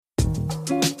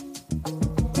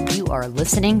are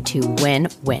listening to Win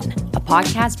Win, a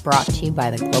podcast brought to you by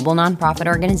the global nonprofit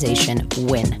organization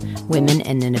WIN, Women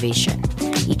in Innovation.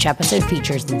 Each episode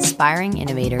features inspiring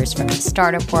innovators from the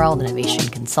startup world, innovation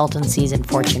consultancies, and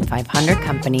Fortune 500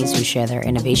 companies who share their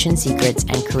innovation secrets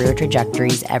and career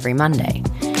trajectories every Monday.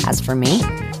 As for me,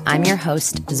 I'm your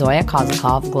host, Zoya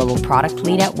Kozakov, Global Product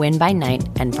Lead at WIN by night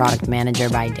and Product Manager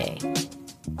by day.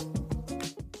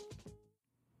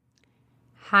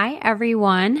 Hi,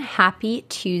 everyone. Happy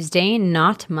Tuesday,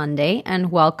 not Monday,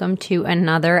 and welcome to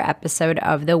another episode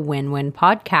of the Win Win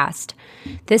podcast.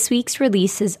 This week's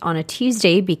release is on a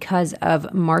Tuesday because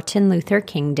of Martin Luther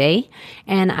King Day,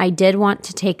 and I did want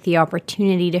to take the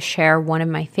opportunity to share one of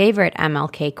my favorite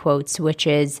MLK quotes, which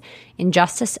is,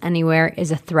 "Injustice anywhere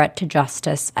is a threat to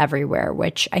justice everywhere,"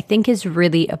 which I think is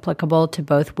really applicable to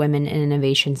both Women in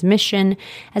Innovation's mission,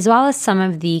 as well as some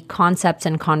of the concepts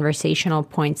and conversational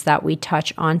points that we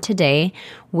touch on today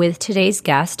with today's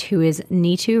guest, who is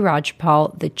Neetu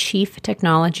Rajpal, the Chief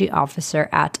Technology Officer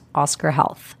at Oscar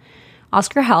Health.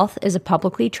 Oscar Health is a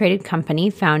publicly traded company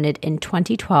founded in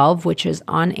 2012, which is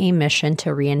on a mission to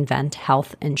reinvent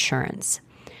health insurance.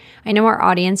 I know our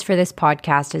audience for this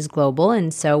podcast is global,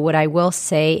 and so what I will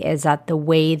say is that the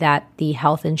way that the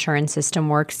health insurance system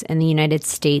works in the United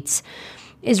States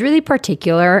is really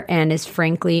particular and is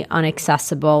frankly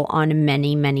inaccessible on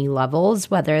many, many levels,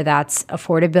 whether that's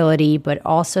affordability, but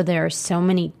also there are so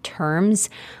many terms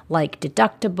like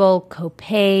deductible,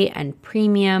 copay, and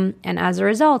premium. And as a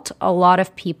result, a lot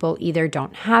of people either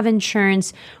don't have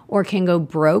insurance or can go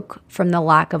broke from the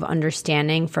lack of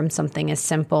understanding from something as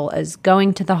simple as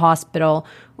going to the hospital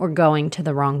or going to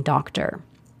the wrong doctor.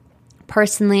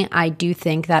 Personally, I do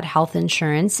think that health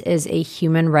insurance is a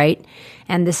human right,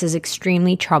 and this is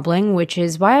extremely troubling, which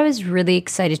is why I was really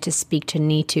excited to speak to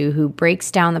Neetu, who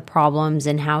breaks down the problems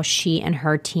and how she and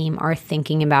her team are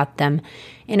thinking about them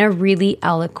in a really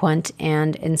eloquent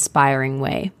and inspiring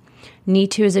way.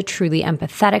 Neetu is a truly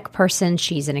empathetic person.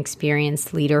 She's an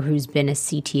experienced leader who's been a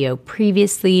CTO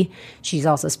previously. She's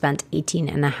also spent 18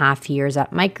 and a half years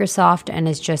at Microsoft and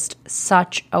is just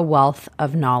such a wealth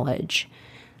of knowledge.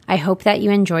 I hope that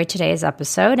you enjoyed today's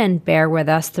episode and bear with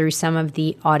us through some of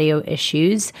the audio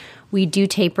issues. We do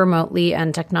tape remotely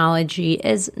and technology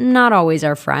is not always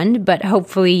our friend, but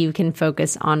hopefully you can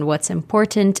focus on what's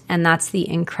important, and that's the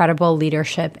incredible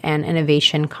leadership and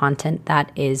innovation content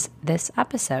that is this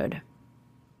episode.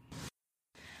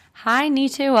 Hi,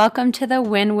 Neetu. Welcome to the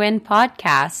Win Win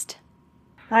podcast.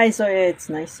 Hi, Zoya. It's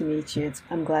nice to meet you.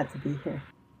 I'm glad to be here.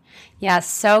 Yes,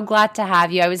 so glad to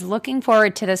have you. I was looking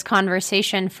forward to this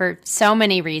conversation for so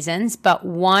many reasons, but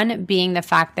one being the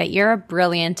fact that you're a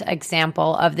brilliant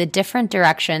example of the different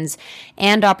directions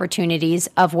and opportunities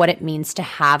of what it means to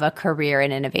have a career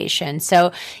in innovation.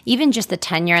 So even just the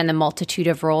tenure and the multitude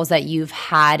of roles that you've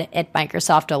had at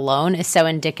Microsoft alone is so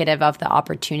indicative of the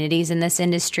opportunities in this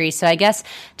industry. So I guess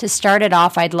to start it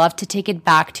off, I'd love to take it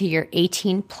back to your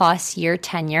 18 plus year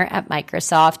tenure at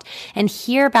Microsoft and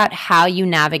hear about how you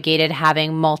navigated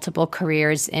having multiple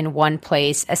careers in one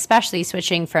place, especially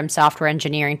switching from software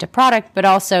engineering to product, but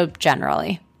also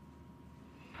generally.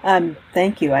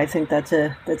 Thank you. I think that's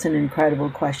an incredible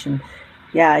question.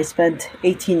 Yeah, I spent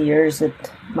 18 years at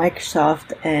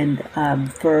Microsoft, and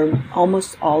for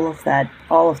almost all of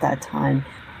that time,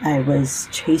 I was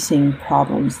chasing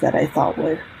problems that I thought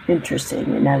were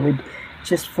interesting, and I would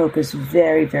just focus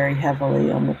very, very heavily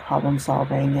on the problem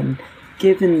solving. And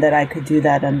given that I could do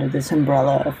that under this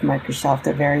umbrella of Microsoft,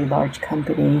 a very large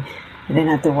company, I didn't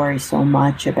have to worry so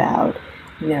much about,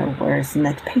 where's the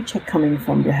next paycheck coming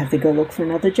from? Do I have to go look for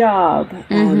another job?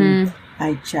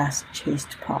 I just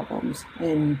chased problems.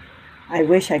 And I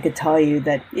wish I could tell you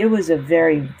that it was a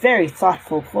very, very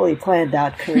thoughtful, fully planned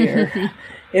out career.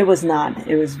 It was not.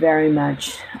 It was very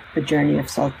much a journey of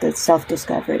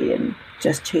self-discovery and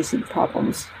just chasing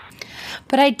problems.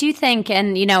 But I do think,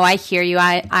 and I hear you,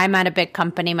 I'm at a big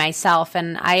company myself,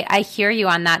 and I hear you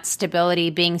on that stability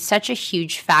being such a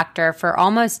huge factor for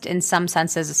almost in some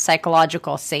senses a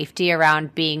psychological safety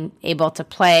around being able to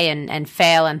play and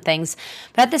fail and things.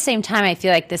 But at the same time, I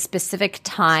feel like the specific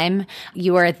time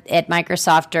you were at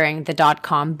Microsoft during the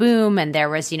 .com boom, and there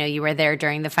was, you were there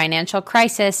during the financial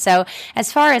crisis. So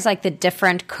as far as like the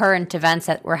different current events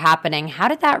that were happening, how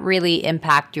did that really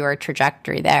impact your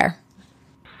trajectory there?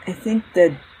 I think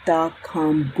the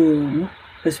 .com boom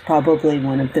was probably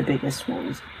one of the biggest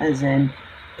ones, as in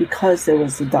because there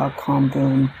was the .com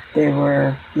boom, there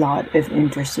were a lot of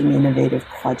interesting, innovative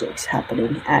projects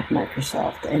happening at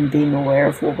Microsoft, and being aware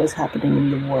of what was happening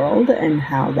in the world and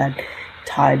how that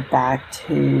tied back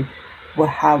to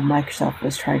how Microsoft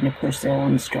was trying to push their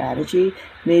own strategy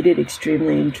made it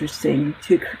extremely interesting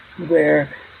to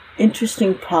where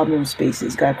interesting problem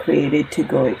spaces got created to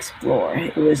go explore.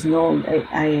 It was known,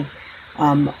 I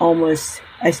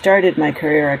started my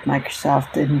career at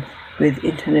Microsoft with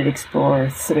Internet Explorer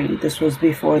 3. This was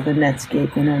before the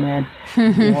Netscape internet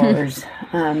wars,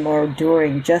 or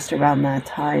during, just around that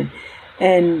time.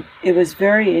 And it was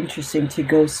very interesting to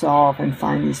go solve and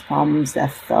find these problems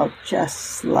that felt just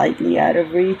slightly out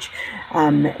of reach.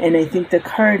 And I think the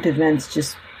current events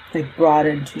just brought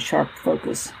into sharp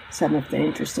focus some of the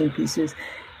interesting pieces.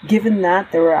 Given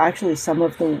that, there were actually some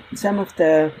of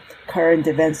the current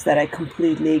events that I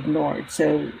completely ignored.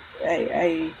 So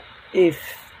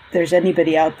if there's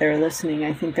anybody out there listening,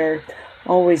 I think there are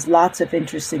always lots of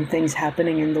interesting things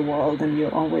happening in the world, and you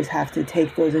always have to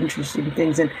take those interesting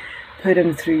things and put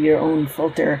them through your own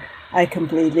filter. I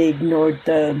completely ignored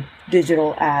the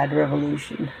digital ad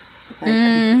revolution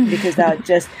because that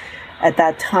just, at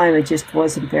that time, I just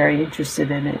wasn't very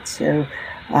interested in it. So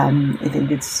I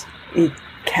think it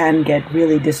can get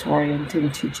really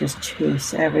disorienting to just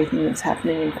chase everything that's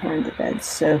happening in current events.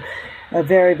 So a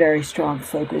very, very strong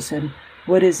focus on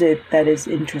what is it that is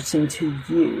interesting to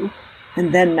you,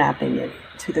 and then mapping it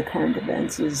to the current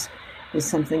events is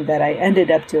something that I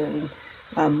ended up doing.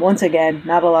 Once again,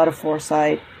 not a lot of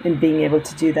foresight in being able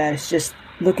to do that. It's just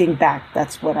looking back.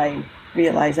 That's what I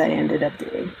realized I ended up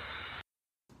doing.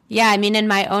 Yeah, I mean, in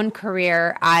my own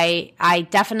career, I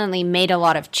definitely made a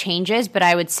lot of changes, but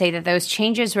I would say that those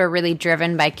changes were really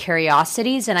driven by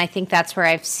curiosities, and I think that's where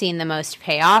I've seen the most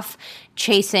payoff,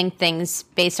 chasing things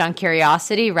based on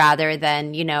curiosity rather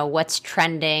than, what's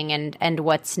trending and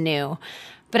what's new.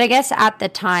 But I guess at the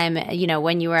time,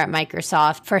 when you were at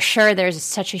Microsoft, for sure, there's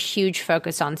such a huge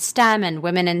focus on STEM and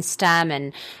women in STEM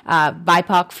and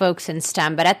BIPOC folks in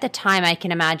STEM. But at the time, I can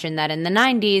imagine that in the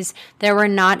 90s, there were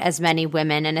not as many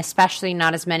women, and especially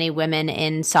not as many women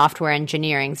in software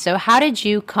engineering. So how did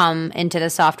you come into the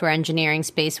software engineering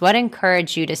space? What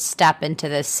encouraged you to step into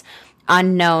this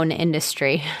unknown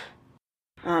industry?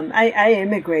 I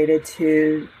immigrated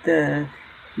to the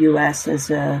U.S.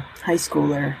 as a high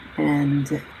schooler,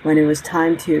 and when it was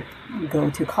time to go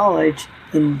to college,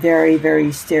 in very, very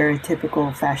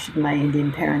stereotypical fashion, my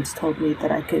Indian parents told me that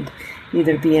I could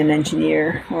either be an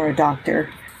engineer or a doctor.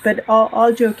 But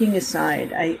all joking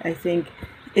aside, I think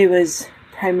it was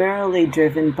primarily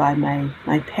driven by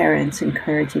my parents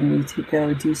encouraging me to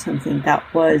go do something that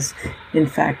was, in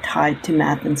fact, tied to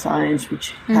math and science,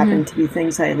 which happened to be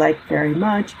things I liked very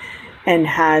much, and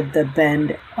had the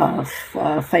bend of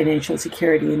financial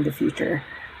security in the future.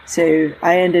 So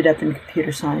I ended up in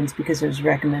computer science because it was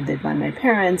recommended by my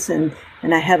parents, and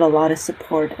I had a lot of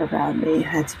support around me. I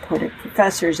had supportive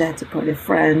professors, I had supportive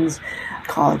friends.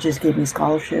 Colleges gave me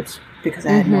scholarships because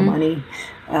I had no money.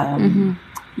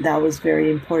 That was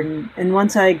very important. And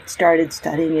once I started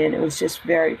studying it, it was just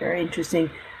very, very interesting.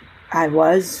 I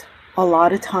was, a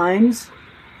lot of times,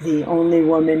 the only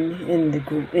woman in the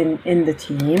group, in the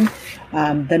team.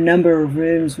 The number of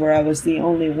rooms where I was the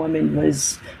only woman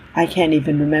was, I can't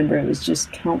even remember. It was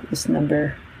just countless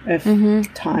number of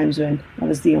times when I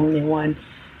was the only one.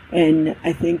 And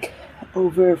I think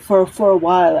for a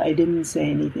while, I didn't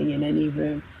say anything in any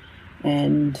room.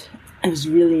 And it was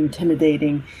really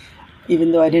intimidating.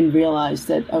 Even though I didn't realize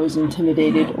that I was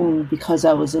intimidated only because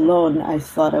I was alone, I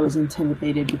thought I was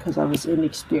intimidated because I was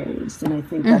inexperienced. And I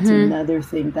think that's another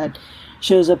thing that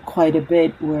shows up quite a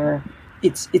bit, where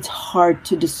it's hard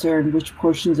to discern which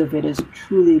portions of it is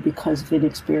truly because of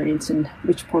inexperience and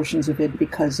which portions of it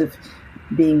because of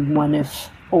being one of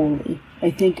only.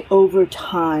 I think over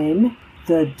time,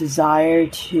 the desire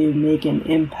to make an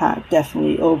impact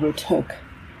definitely overtook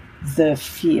the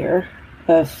fear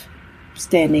of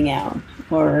standing out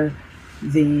or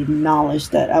the knowledge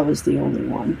that I was the only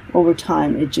one. Over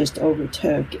time, it just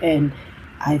overtook, and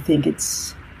I think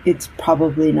it's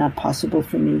probably not possible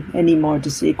for me anymore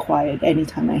to stay quiet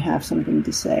anytime I have something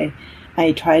to say.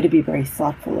 I try to be very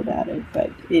thoughtful about it, but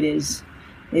it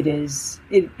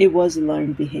was a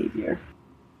learned behavior.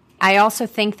 I also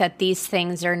think that these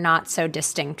things are not so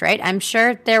distinct, right? I'm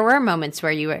sure there were moments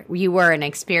where you were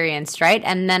inexperienced, right?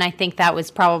 And then I think that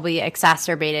was probably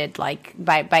exacerbated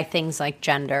by things like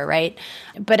gender, right?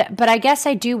 But I guess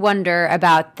I do wonder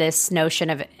about this notion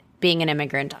of being an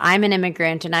immigrant. I'm an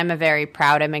immigrant, and I'm a very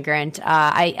proud immigrant.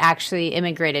 I actually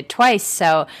immigrated twice.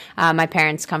 So my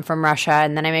parents come from Russia,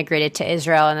 and then I immigrated to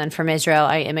Israel, and then from Israel,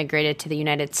 I immigrated to the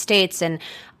United States. And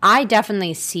I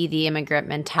definitely see the immigrant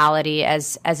mentality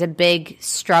as a big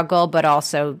struggle, but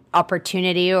also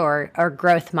opportunity or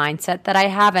growth mindset that I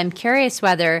have. I'm curious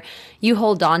whether you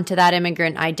hold on to that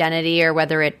immigrant identity or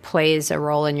whether it plays a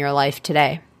role in your life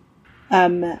today.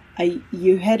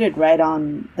 You hit it right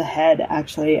on the head,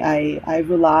 actually. I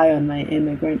rely on my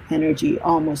immigrant energy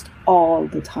almost all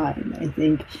the time.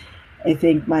 I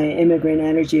think my immigrant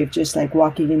energy of just like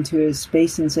walking into a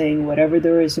space and saying, whatever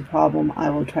there is a problem,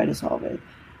 I will try to solve it.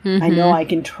 Mm-hmm. I know I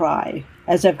can try.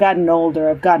 As I've gotten older,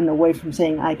 I've gotten away from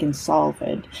saying I can solve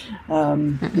it,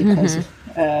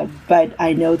 but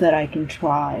I know that I can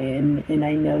try, and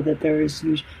I know that there is,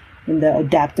 and the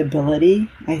adaptability,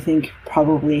 I think,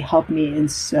 probably helped me in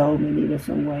so many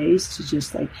different ways to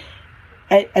just like,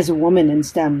 as a woman in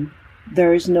STEM,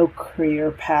 there is no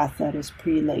career path that is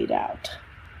pre-laid out.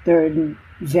 There are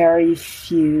very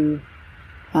few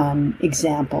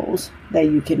examples that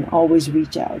you can always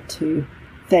reach out to.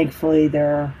 Thankfully,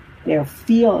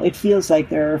 it feels like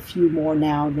there are a few more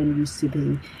now than used to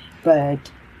be, but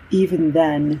even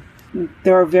then,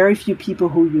 there are very few people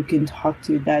who you can talk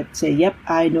to that say, yep,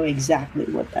 I know exactly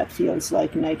what that feels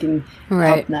like, and I can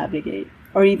help navigate,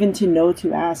 or even to know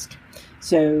to ask.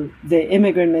 So the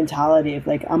immigrant mentality of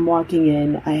like, I'm walking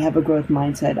in, I have a growth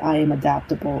mindset, I am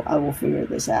adaptable, I will figure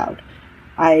this out.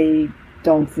 I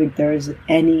don't think there's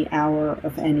any hour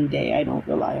of any day I don't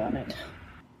rely on it.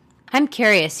 I'm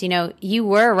curious, you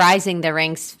were rising the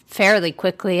ranks fairly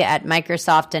quickly at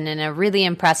Microsoft and in a really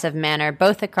impressive manner,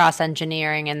 both across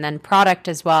engineering and then product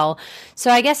as well.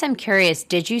 So I guess I'm curious,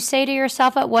 did you say to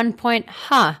yourself at one point,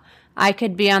 I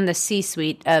could be on the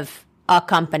C-suite of a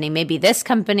company, maybe this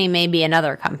company, maybe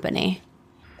another company?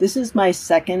 This is my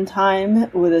second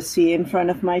time with a C in front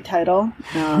of my title.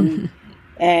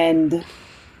 And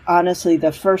honestly,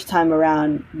 the first time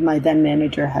around, my then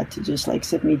manager had to just like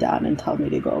sit me down and tell me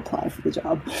to go apply for the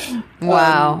job.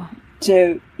 Wow.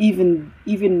 So even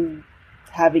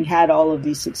having had all of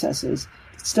these successes,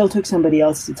 it still took somebody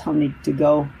else to tell me to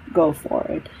go for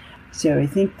it. So I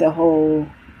think the whole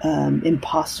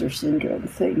imposter syndrome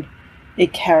thing,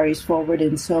 it carries forward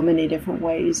in so many different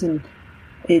ways. And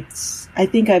I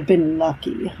think I've been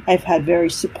lucky. I've had very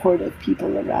supportive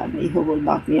people around me who will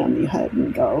knock me on the head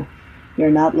and go, you're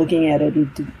not looking at it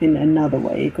in another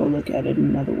way. Go look at it in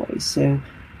another way. So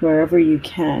wherever you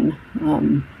can,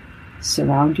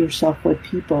 surround yourself with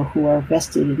people who are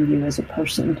vested in you as a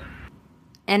person.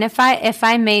 And if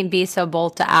I may be so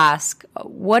bold to ask,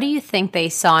 what do you think they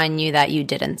saw in you that you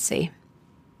didn't see?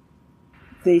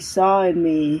 They saw in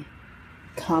me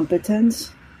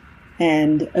competence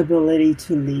and ability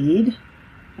to lead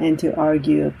and to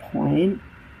argue a point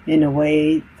in a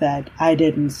way that I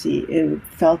didn't see. It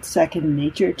felt second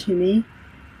nature to me.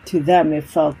 To them, it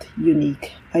felt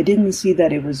unique. I didn't see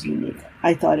that it was unique.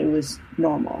 I thought it was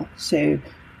normal. So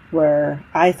where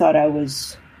I thought I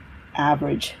was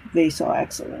average, they saw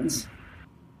excellence.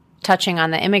 Touching on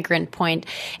the immigrant point,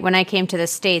 when I came to the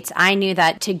States, I knew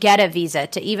that to get a visa,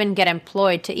 to even get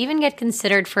employed, to even get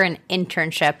considered for an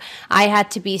internship, I had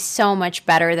to be so much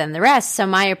better than the rest. So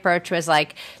my approach was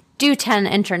like, do 10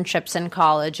 internships in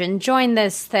college and join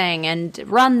this thing and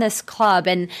run this club.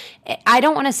 And I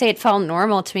don't want to say it felt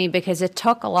normal to me because it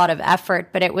took a lot of effort,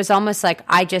 but it was almost like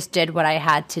I just did what I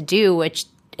had to do, which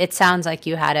it sounds like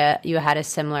you had a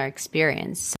similar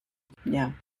experience.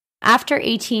 Yeah. After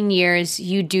 18 years,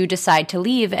 you do decide to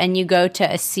leave and you go to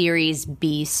a Series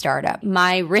B startup.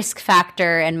 My risk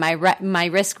factor and my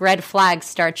risk red flags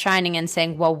start shining and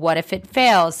saying, well, what if it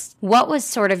fails? What was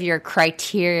sort of your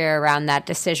criteria around that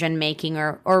decision making,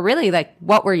 or really like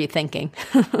what were you thinking?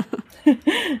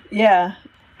 Yeah,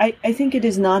 I think it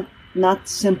is not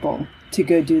simple to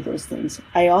go do those things.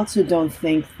 I also don't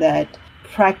think that,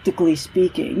 practically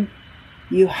speaking,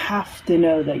 you have to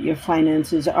know that your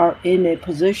finances are in a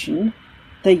position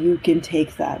that you can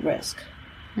take that risk.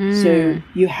 So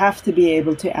you have to be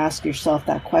able to ask yourself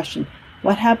that question.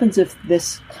 What happens if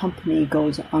this company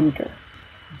goes under?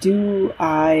 Do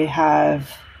I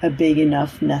have a big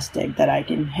enough nest egg that I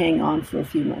can hang on for a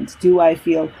few months? Do I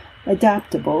feel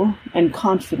adaptable and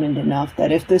confident enough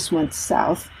that if this went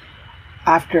south,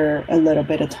 after a little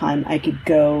bit of time, I could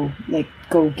go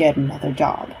get another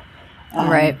job?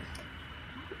 Right.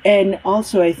 And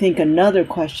also, I think another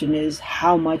question is,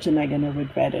 how much am I going to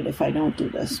regret it if I don't do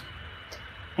this?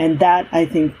 And that, I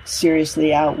think,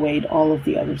 seriously outweighed all of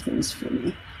the other things for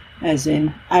me. As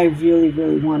in, I really,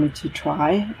 really wanted to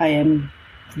try. I am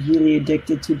really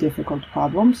addicted to difficult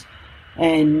problems.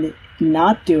 And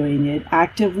not doing it,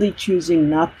 actively choosing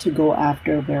not to go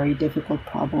after a very difficult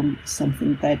problem is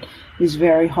something that is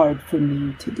very hard for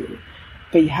me to do.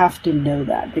 But you have to know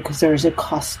that because there is a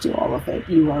cost to all of it.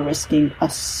 You are risking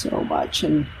so much.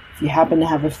 And if you happen to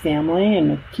have a family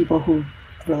and people who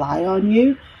rely on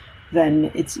you,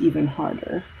 then it's even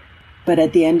harder. But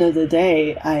at the end of the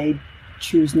day, I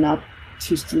choose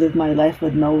to live my life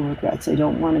with no regrets. I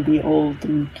don't want to be old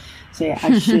and say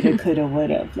I shoulda, coulda,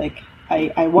 woulda. Like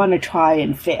I want to try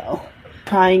and fail.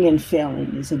 Trying and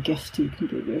failing is a gift you can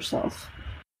give yourself.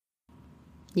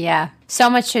 Yeah. So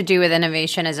much to do with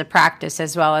innovation as a practice,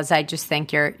 as well as I just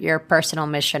think your personal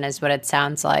mission is what it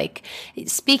sounds like.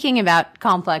 Speaking about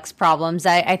complex problems,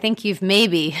 I think you've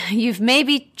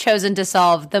maybe chosen to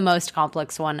solve the most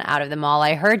complex one out of them all.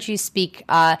 I heard you speak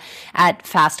at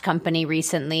Fast Company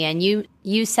recently, and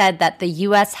you said that the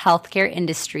U.S. healthcare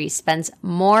industry spends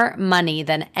more money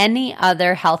than any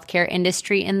other healthcare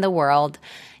industry in the world,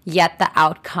 yet the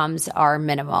outcomes are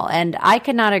minimal. And I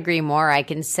could not agree more. I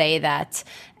can say that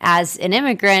as an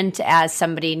immigrant, as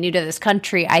somebody new to this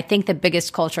country, I think the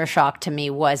biggest culture shock to me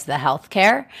was the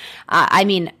healthcare. I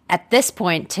mean, at this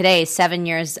point today, 7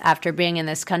 years after being in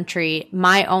this country,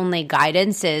 my only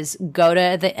guidance is go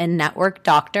to the in-network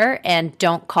doctor and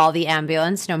don't call the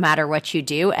ambulance no matter what you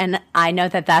do. And I know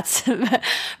that that's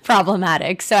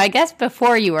problematic. So I guess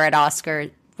before you were at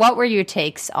Oscar, what were your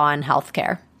takes on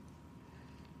healthcare?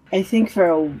 I think for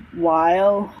a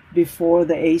while before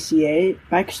the ACA,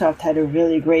 Microsoft had a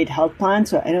really great health plan,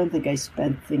 so I don't think I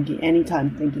spent any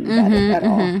time thinking about it at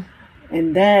all.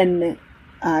 And then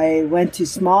I went to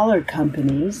smaller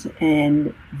companies,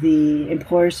 and the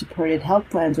employer-supported health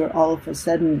plans were all of a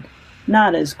sudden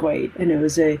not as great, and it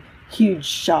was a huge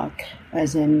shock,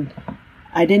 as in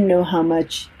I didn't know how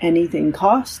much anything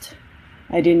cost.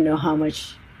 I didn't know how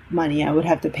much money I would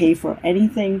have to pay for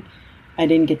anything. I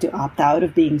didn't get to opt out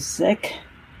of being sick.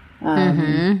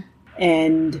 And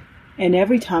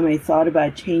every time I thought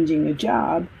about changing a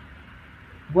job,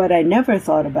 what I never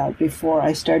thought about before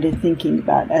I started thinking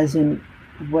about, as in,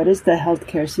 what is the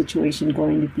healthcare situation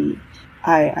going to be?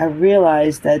 I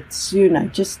realized that soon I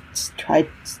just started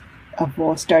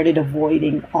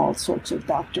avoiding all sorts of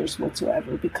doctors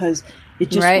whatsoever because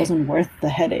it just wasn't worth the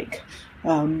headache.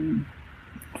 And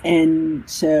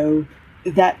so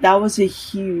that was a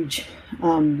huge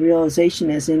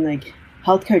realization, as in, like,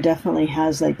 healthcare definitely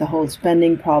has like the whole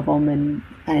spending problem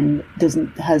and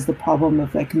has the problem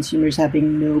of like consumers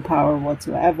having no power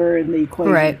whatsoever in the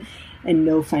equation and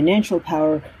no financial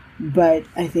power. But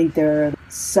I think there are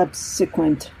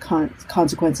subsequent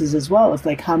consequences as well of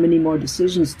like how many more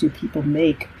decisions do people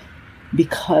make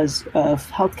because of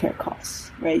healthcare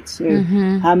costs, right? So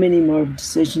how many more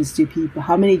decisions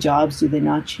how many jobs do they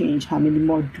not change? How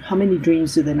many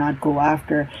dreams do they not go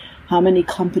after? How many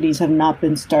companies have not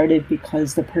been started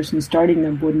because the person starting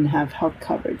them wouldn't have health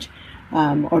coverage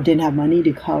or didn't have money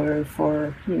to cover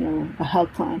for, a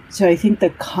health plan? So I think the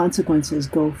consequences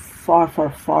go far, far,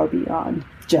 far beyond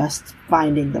just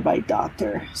finding the right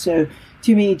doctor. So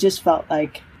to me, it just felt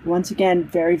like, once again,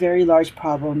 very, very large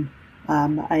problem.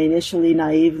 I initially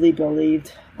naively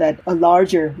believed that a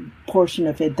larger portion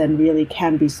of it then really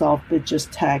can be solved with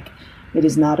just tech. It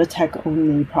is not a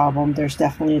tech-only problem. There's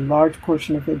definitely a large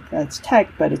portion of it that's tech,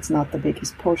 but it's not the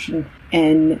biggest portion.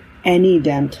 And any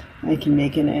dent I can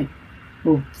make in it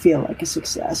will feel like a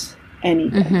success. Any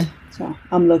dent. So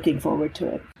I'm looking forward to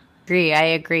it. I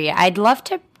agree. I'd love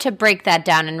to break that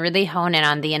down and really hone in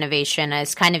on the innovation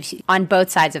as kind of on both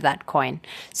sides of that coin.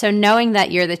 So knowing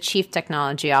that you're the Chief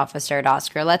Technology Officer at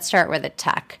Oscar, let's start with the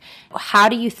tech. How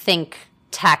do you think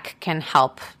tech can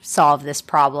help solve this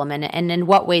problem, and in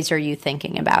what ways are you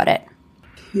thinking about it?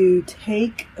 To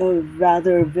take a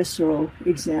rather visceral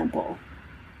example,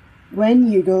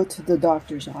 when you go to the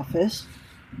doctor's office,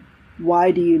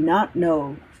 why do you not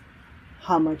know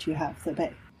how much you have to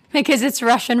pay? Because it's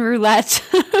Russian roulette.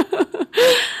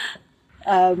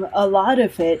 A lot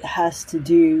of it has to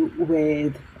do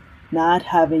with not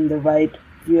having the right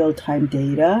real-time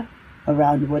data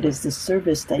around what is the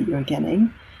service that you're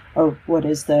getting, or what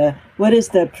is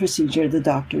the procedure the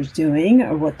doctor's doing,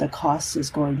 or what the cost is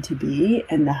going to be,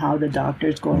 and how the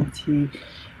doctor's going to,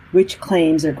 which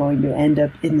claims are going to end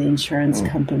up in the insurance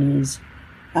company's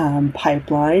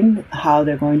pipeline, how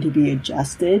they're going to be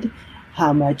adjusted,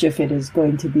 how much of it is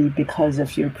going to be because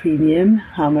of your premium,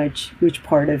 which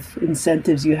part of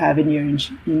incentives you have in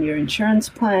your insurance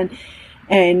plan,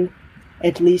 and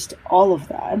at least all of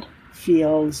that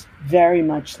feels very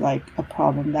much like a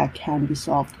problem that can be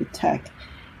solved with tech.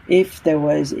 If there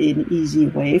was an easy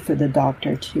way for the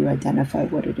doctor to identify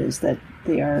what it is that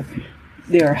they are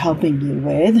they are helping you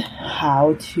with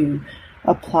how to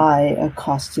apply a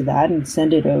cost to that and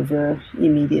send it over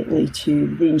immediately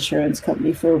to the insurance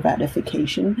company for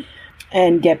ratification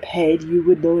and get paid. You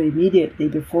would know immediately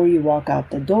before you walk out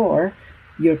the door,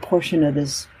 your portion of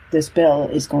this bill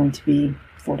is going to be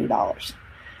 $40.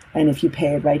 And if you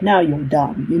pay it right now, you're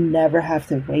done. You never have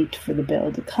to wait for the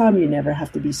bill to come. You never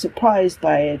have to be surprised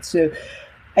by it. So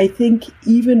I think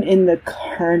even in the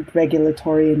current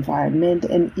regulatory environment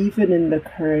and even in the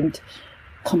current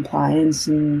compliance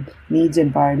and needs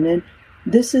environment,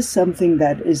 this is something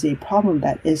that is a problem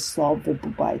that is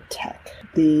solvable by tech.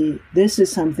 This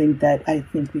is something that I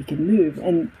think we can move.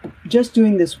 And just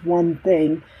doing this one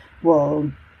thing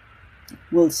will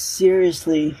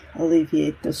seriously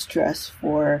alleviate the stress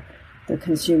for the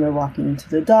consumer walking into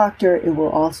the doctor. It will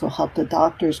also help the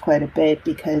doctors quite a bit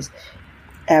because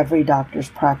every doctor's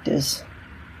practice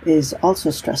is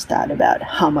also stressed out about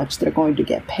how much they're going to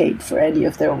get paid for any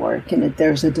of their work, and if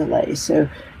there's a delay. So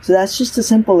that's just a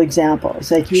simple example. It's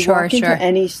like you walk into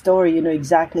any store, you know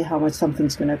exactly how much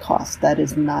something's going to cost. That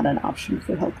is not an option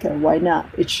for healthcare. Why not?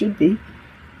 It should be.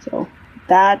 So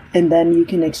that, and then you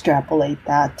can extrapolate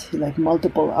that to like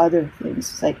multiple other things.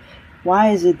 It's like,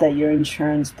 why is it that your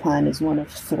insurance plan is one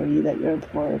of 3 that your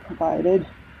employer provided?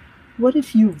 What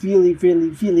if you really, really,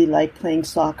 really like playing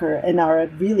soccer and are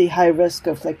at really high risk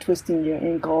of like twisting your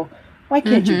ankle? Why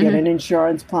can't you get an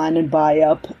insurance plan and buy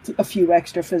up a few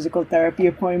extra physical therapy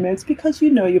appointments because you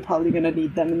know you're probably going to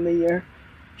need them in the year?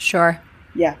 Sure.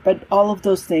 Yeah, but all of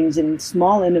those things and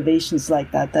small innovations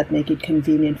like that make it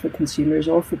convenient for consumers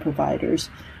or for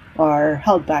providers are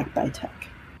held back by tech.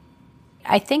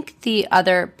 I think the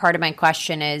other part of my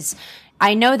question is,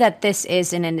 I know that this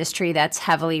is an industry that's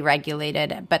heavily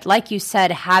regulated, but like you said,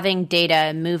 having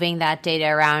data, moving that data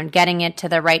around, getting it to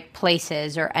the right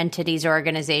places or entities or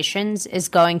organizations is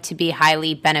going to be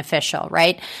highly beneficial,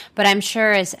 right? But I'm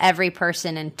sure as every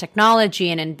person in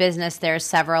technology and in business, there's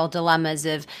several dilemmas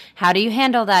of how do you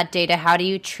handle that data? How do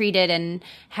you treat it? And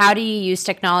how do you use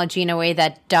technology in a way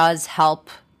that does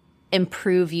help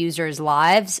improve users'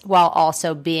 lives while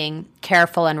also being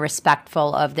careful and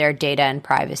respectful of their data and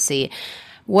privacy?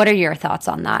 What are your thoughts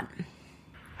on that?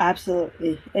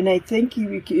 Absolutely. And I think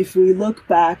if we look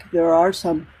back, there are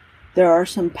some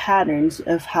patterns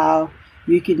of how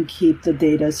you can keep the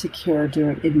data secure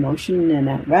in motion and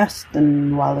at rest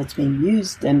and while it's being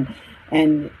used, and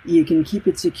you can keep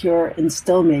it secure and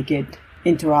still make it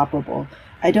interoperable.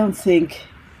 I don't think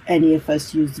any of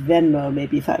us used Venmo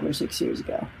maybe 5 or 6 years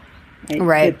ago.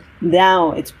 Right. But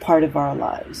now it's part of our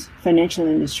lives. Financial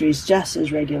industry is just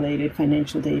as regulated.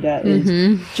 Financial data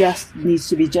needs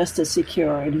to be just as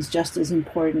secure and is just as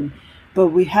important. But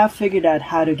we have figured out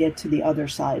how to get to the other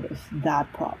side of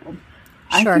that problem.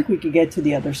 Sure. I think we could get to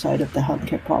the other side of the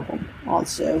healthcare problem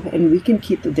also. And we can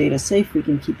keep the data safe. We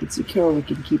can keep it secure. We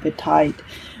can keep it tight.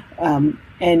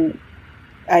 And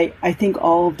I think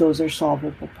all of those are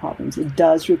solvable problems. It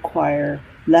does require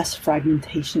less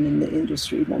fragmentation in the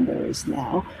industry than there is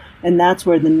now, and that's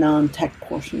where the non-tech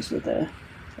portions of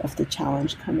the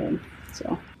challenge come in.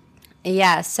 So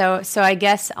I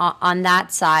guess on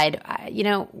that side,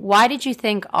 why did you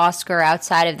think Oscar,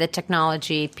 outside of the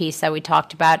technology piece that we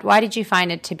talked about, why did you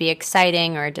find it to be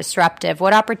exciting or disruptive?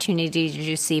 What opportunities did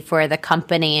you see for the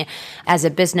company as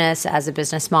a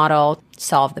business model,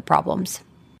 solve the problems?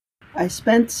 I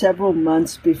spent several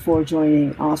months before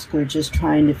joining Oscar just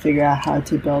trying to figure out how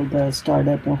to build a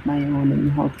startup of my own in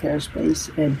the healthcare space,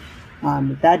 and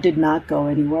that did not go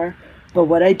anywhere. But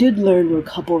what I did learn were a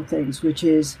couple of things, which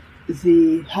is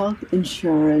the health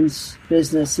insurance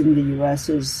business in the U.S.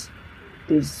 is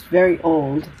very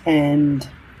old, and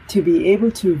to be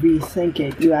able to rethink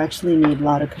it, you actually need a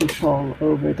lot of control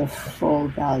over the full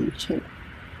value chain,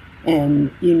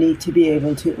 and you need to be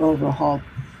able to overhaul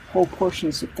whole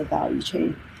portions of the value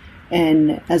chain.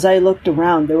 And as I looked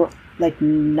around, there were like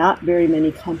not very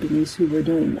many companies who were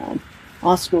doing that.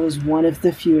 Oscar was one of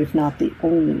the few, if not the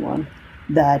only one,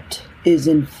 that is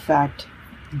in fact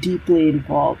deeply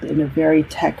involved in a very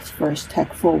tech-first,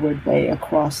 tech-forward way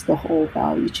across the whole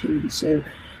value chain.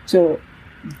 So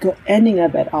ending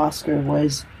up at Oscar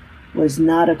was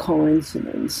not a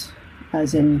coincidence,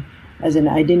 as in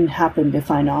I didn't happen to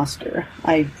find Oscar.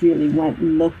 I really went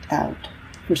and looked out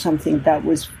for something that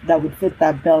would fit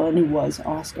that bill, and it was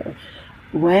Oscar.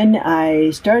 When I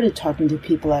started talking to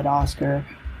people at Oscar,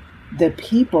 the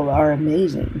people are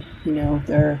amazing.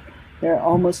 They're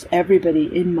almost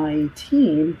everybody in my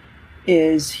team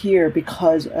is here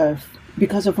because of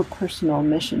a personal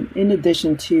mission, in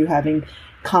addition to having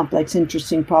complex,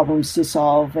 interesting problems to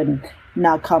solve and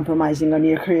not compromising on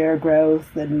your career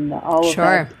growth and all of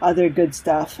Sure. that other good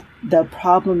stuff. The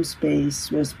problem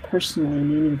space was personally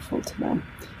meaningful to them.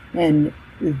 And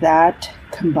that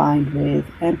combined with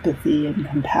empathy and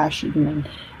compassion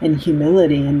and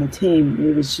humility in the team,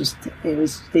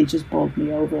 they just bowled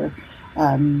me over.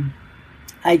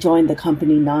 I joined the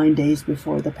company 9 days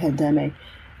before the pandemic.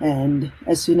 And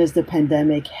as soon as the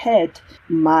pandemic hit,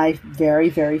 my very,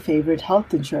 very favorite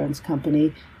health insurance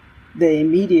company, the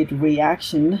immediate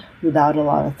reaction without a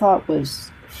lot of thought was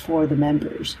for the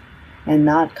members. And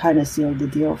that kind of sealed the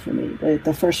deal for me.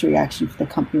 The first reaction for the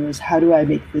company was, how do I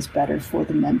make this better for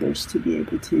the members to be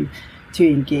able to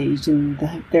engage in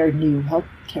their new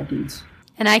healthcare needs?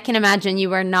 And I can imagine you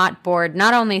were not bored,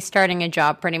 not only starting a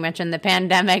job pretty much in the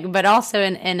pandemic, but also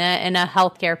in a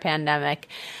healthcare pandemic.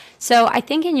 So I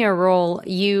think in your role,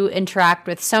 you interact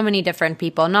with so many different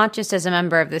people, not just as a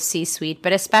member of the C-suite,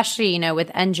 but especially, with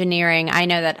engineering. I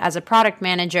know that as a product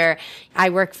manager,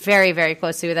 I work very, very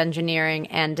closely with engineering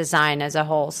and design as a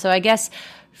whole. So I guess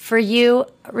for you,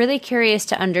 really curious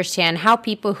to understand how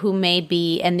people who may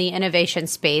be in the innovation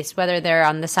space, whether they're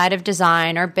on the side of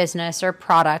design or business or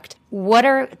product, what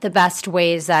are the best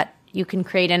ways that you can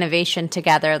create innovation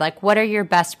together? Like, what are your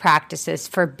best practices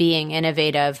for being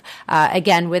innovative,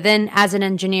 again, within as an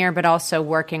engineer, but also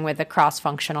working with the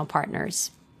cross-functional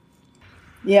partners?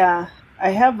 Yeah,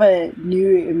 I have a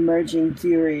new emerging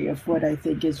theory of what I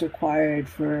think is required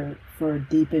for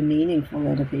deep and meaningful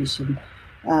innovation.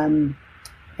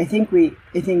 I think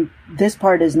this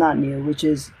part is not new, which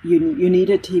is you need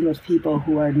a team of people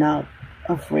who are not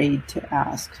afraid to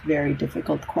ask very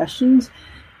difficult questions.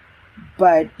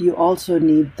 But you also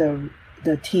need the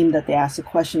team that they ask the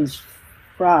questions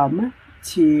from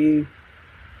to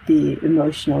be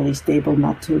emotionally stable,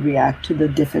 not to react to the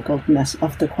difficultness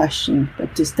of the question,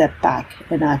 but to step back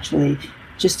and actually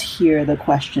just hear the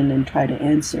question and try to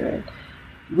answer it,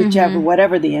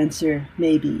 whatever the answer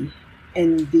may be.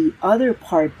 And the other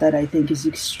part that I think is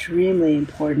extremely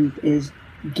important is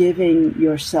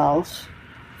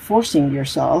forcing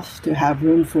yourself to have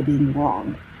room for being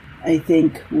wrong. I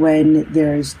think when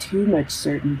there's too much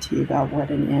certainty about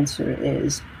what an answer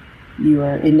is, you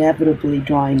are inevitably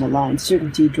drawing a line.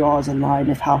 Certainty draws a line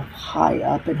of how high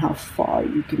up and how far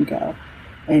you can go.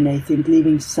 And I think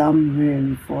leaving some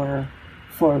room for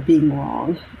being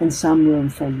wrong and some room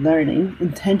for learning,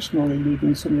 intentionally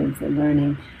leaving some room for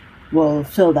learning, will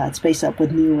fill that space up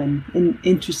with new and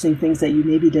interesting things that you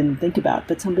maybe didn't think about,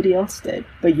 but somebody else did.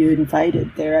 But you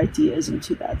invited their ideas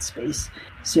into that space.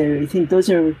 So I think those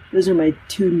are my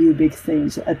two new big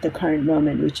things at the current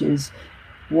moment, which is,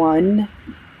 one,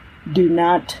 do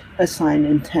not assign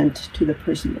intent to the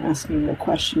person asking the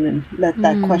question and let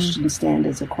that question stand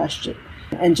as a question,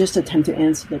 and just attempt to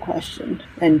answer the question.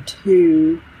 And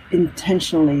two,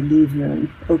 intentionally leave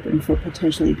room open for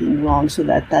potentially being wrong so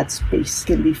that space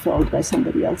can be filled by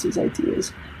somebody else's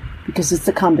ideas, because it's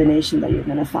the combination that you're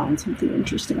going to find something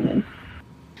interesting in.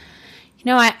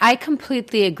 I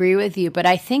completely agree with you, but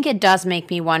I think it does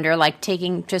make me wonder, like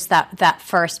taking just that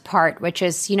first part, which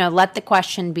is, let the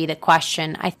question be the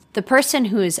question. The person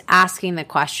who is asking the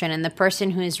question and the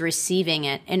person who is receiving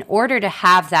it, in order to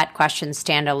have that question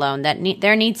stand alone,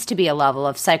 there needs to be a level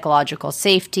of psychological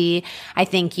safety. I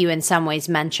think you in some ways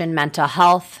mentioned mental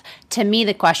health. To me,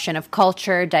 the question of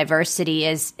culture, diversity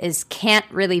is can't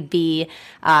really be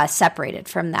separated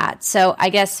from that. So I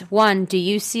guess, one, do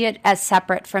you see it as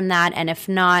separate from that? And if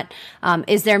not,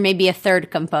 is there maybe a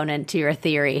third component to your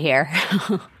theory here?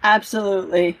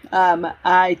 Absolutely.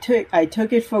 I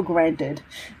took it for granted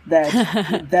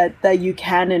that that you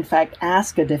can in fact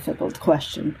ask a difficult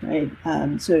question,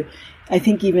 right? So I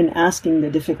think even asking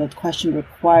the difficult question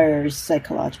requires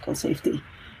psychological safety,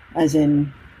 as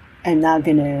in, I'm not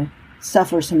going to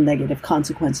suffer some negative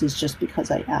consequences just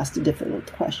because I asked a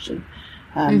difficult question.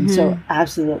 So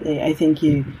absolutely, I think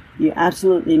you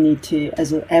absolutely need to,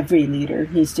 every leader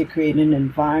needs to create an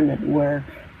environment where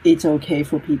it's okay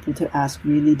for people to ask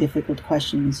really difficult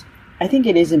questions. I think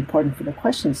it is important for the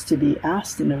questions to be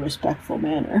asked in a respectful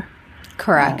manner.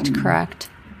 Correct.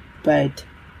 But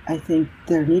I think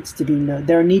there need to be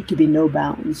no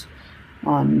bounds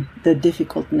on the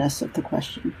difficultness of the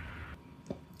question.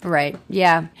 Right.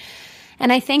 Yeah.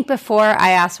 And I think before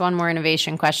I ask one more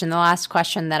innovation question, the last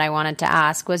question that I wanted to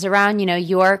ask was around,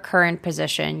 your current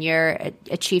position. You're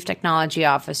a chief technology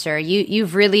officer.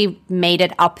 You've really made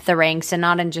it up the ranks, and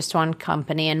not in just one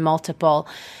company, in multiple.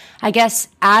 I guess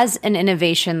as an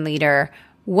innovation leader,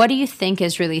 what do you think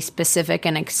is really specific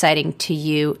and exciting to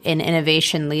you in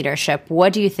innovation leadership?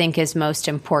 What do you think is most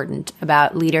important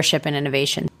about leadership and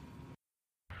innovation?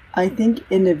 I think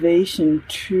innovation,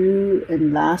 true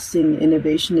and lasting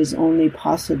innovation, is only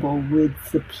possible with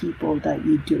the people that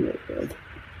you do it with.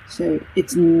 So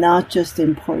it's not just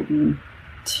important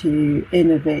to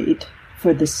innovate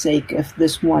for the sake of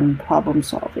this one problem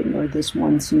solving or this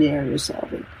one scenario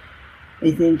solving.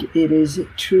 I think it is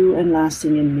true and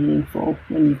lasting and meaningful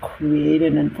when you create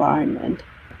an environment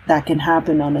that can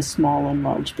happen on a small and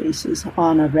large basis,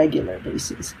 on a regular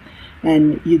basis.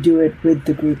 And you do it with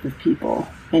the group of people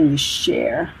and you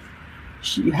share.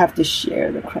 You have to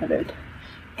share the credit.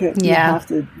 Yeah.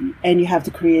 You have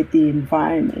to create the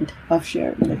environment of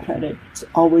sharing the credit. It's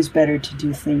always better to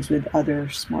do things with other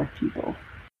smart people.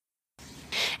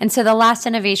 And so the last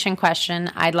innovation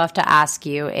question I'd love to ask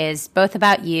you is both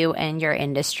about you and your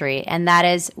industry. And that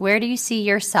is, where do you see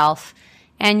yourself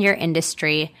and your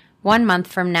industry 1 month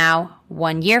from now,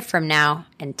 1 year from now,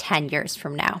 and 10 years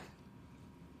from now?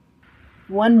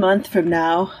 1 month from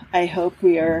now, I hope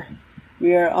we are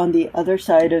on the other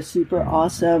side of super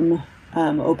awesome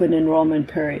open enrollment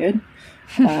period.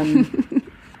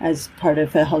 As part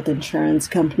of a health insurance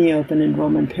company, open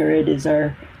enrollment period is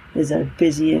a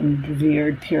busy and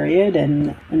revered period,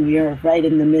 and we are right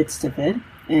in the midst of it.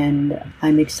 And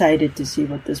I'm excited to see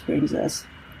what this brings us.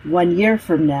 1 year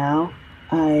from now,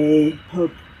 I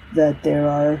hope that there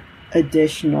are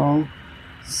additional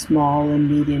small and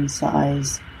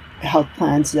medium-sized health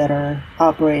plans that are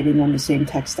operating on the same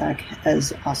tech stack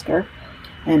as Oscar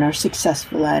and are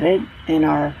successful at it and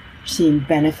are seeing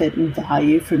benefit and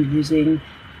value from using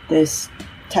this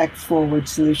tech-forward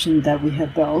solution that we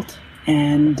have built.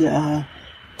 And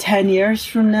 10 years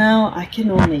from now, I can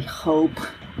only hope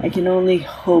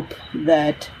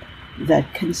that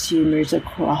consumers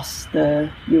across the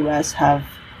U.S. have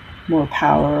more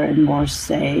power and more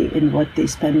say in what they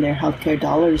spend their healthcare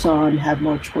dollars on, have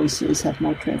more choices, have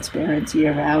more transparency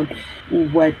around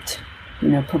what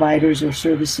providers or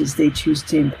services they choose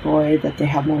to employ, that they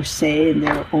have more say in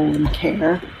their own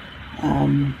care.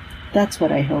 That's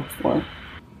what I hope for.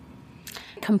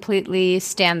 Completely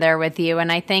stand there with you.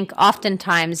 And I think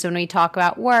oftentimes when we talk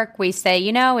about work, we say,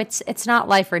 it's not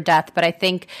life or death. But I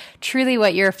think truly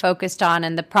what you're focused on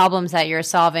and the problems that you're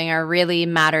solving are really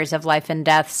matters of life and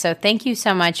death. So thank you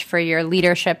so much for your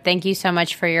leadership. Thank you so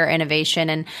much for your innovation.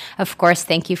 And of course,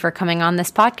 thank you for coming on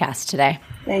this podcast today.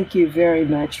 Thank you very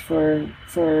much for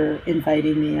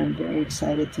inviting me. I'm very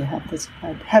excited to have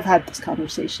had this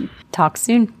conversation. Talk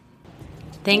soon.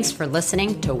 Thanks for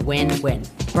listening to Win-Win,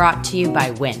 brought to you by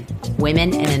WIN,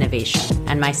 Women in Innovation,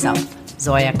 and myself,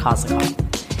 Zoya Kozakov.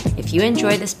 If you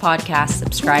enjoy this podcast,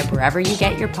 subscribe wherever you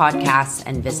get your podcasts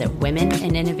and visit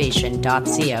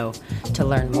womeninnovation.co to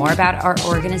learn more about our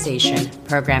organization,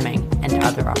 programming, and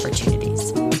other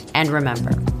opportunities. And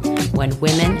remember, when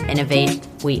women innovate,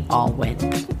 we all win.